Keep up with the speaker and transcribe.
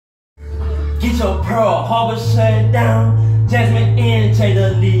Get your Pearl Harbor shut down. Jasmine and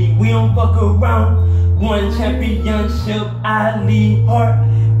Jada Lee, we don't fuck around. One championship, I lead heart.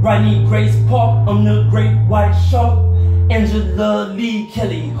 Rodney Grace Park, I'm the great white shark. Angela Lee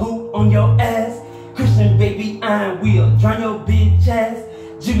Kelly, who on your ass? Christian baby, I will drown your bitch ass.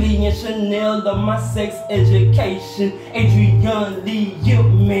 Julie and Chanel love my sex education. Adrian Lee, yep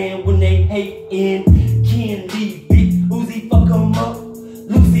man, when they hatin'. Ken Lee, Big Uzi, fuck 'em up.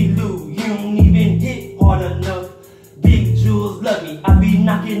 Lucy Lou, you don't even hit hard enough. Big Jules love me, I be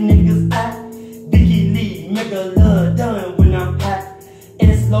knocking niggas out. Vicky Lee, Megalodon when I'm hot.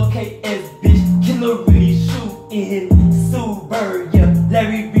 S-Locate-S, bitch, killer really shootin'. Sue Bird, yeah,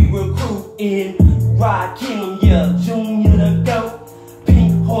 Larry B recruitin'. Rod Kim, yeah, Junior the GOAT.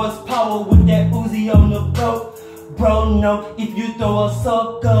 Pink horsepower with that Uzi on the boat. Bro, no, if you throw a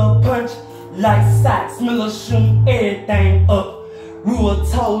sucker punch, like socks, Miller shoot everything up.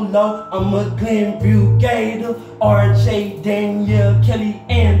 Ruotolo, I'm a Glenview Gator. RJ, Danielle, Kelly,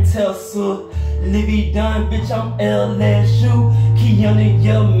 and Tessa. Livy Dunn, bitch, I'm LSU. Kiana,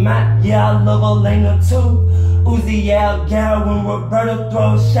 yeah, Matt, yeah, I love Elena too. Uzi out, gal, when Roberta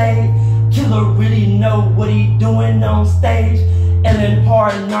throws shade. Killer really know what he doing on stage. Ellen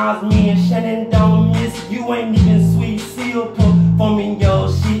Hard Nas, me and Shannon don't miss. You ain't even Sweet Seal performing your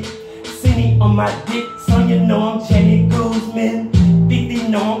shit. Cindy on my dick, son, you know I'm Jenny Guzman. 50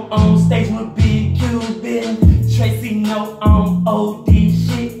 know I'm on stage with Big Cuban. Tracy know I'm OD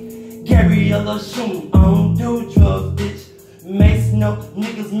shit. Gabriella Shum, I don't do drugs, bitch. Mace know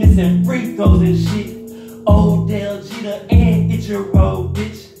niggas missing free throws and shit. Odell Jeter and Ichiro,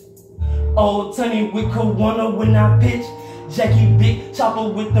 bitch. Old Tony with Corona when I pitch. Jackie Big Chopper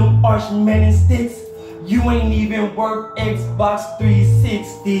with them arch manning sticks. You ain't even work Xbox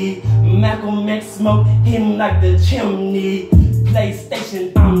 360. Malcolm X smoke him like the chimney.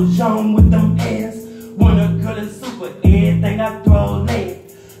 PlayStation, I'm Jean with them hands. Wanna girl is super, everything I throw land.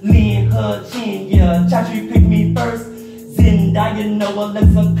 Lean her chin, yeah, Chachi pick me first. Zendaya, know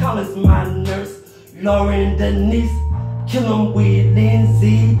Alexa Collins, my nurse. Lauren Denise, kill 'em with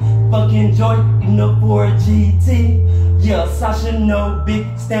Lindsay. Fucking Joy in the 4GT. Yeah, Sasha no big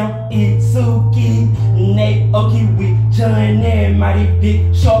stamp Itsuki. Nate Oki with John and Mighty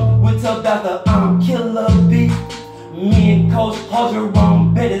Big Shark with Tabitha, I'm Killer B. Me and Coach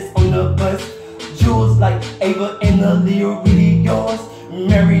Hodgeron Bettis on the bus. Jules like Ava and Aaliyah really yours.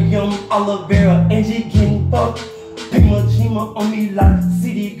 Miriam Olivera, Angie getting fucked. Pima Jima on me like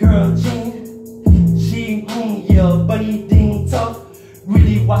City Girl Jean. She yeah, Bunny Ding tough.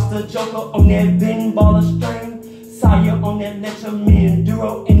 Really watch the Joker on that Ben Baller string. Sire on that lecture, me and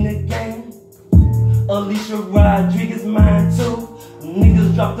Duro in the game. Alicia Rodriguez mine too.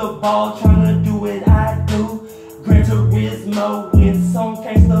 Niggas drop the ball tryna do what I do. Gran Turismo when song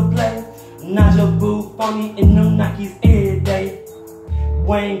came to play. Naja Boo phony in them Nikes every day.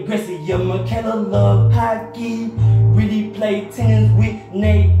 Wayne Gracie, yeah, Michaela love hockey. Really play tennis with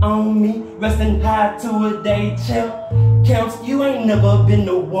Naomi. Resting high to a day champ. Counts, you ain't never been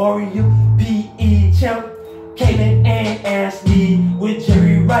a warrior. PE champ. Kaylin and Ashley with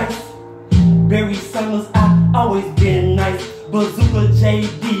Jerry Rice. Barry Summers, I always been nice. Bazooka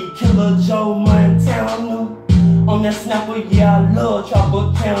JD, Killer Joe Montana. On that snapper, yeah, I love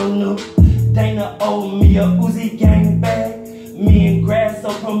Tropicana. Dana owe me a Uzi gang bag. Me and Grass, so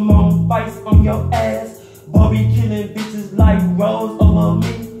promote fights on your ass. Bobby killing bitches like Rose over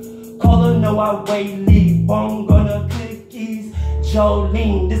me. Call her, know I wait, leave bone gonna cookies.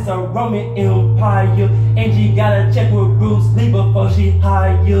 Jolene, this a Roman Empire. Angie gotta check with Bruce Lee before she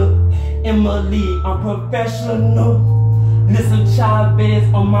hire. Emily, I'm professional. Listen,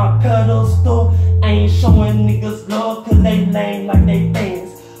 Chavez on my pedestal. I ain't showing niggas love cause they lame like they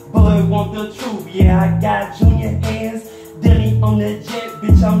fans. But want the truth, yeah, I got junior hands. Denny on the jet,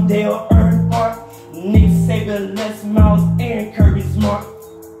 bitch, I'm Dale Earnhardt. Nick Saban, Les Miles, and Kirby Smart.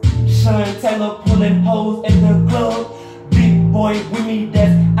 Sean Taylor pulling hoes at the club. Big boy with me,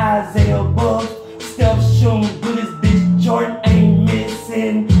 that's Isaiah Bug. Steph shooting bullets, bitch, Jordan ain't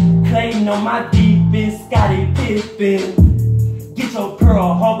missing. Clay on my defense, Scottie Pippen. Get your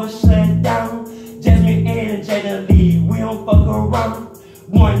Pearl Harbor shut down. Jasmine and Jada Lee, we don't fuck around.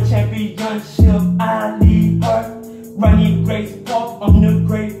 One championship, I lead her. Rodney Grace Park, I'm the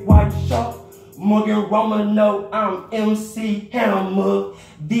great white shark. Morgan Romano, I'm MC Hammer.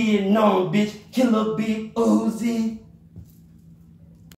 Vietnam, bitch, Killer Big Uzi.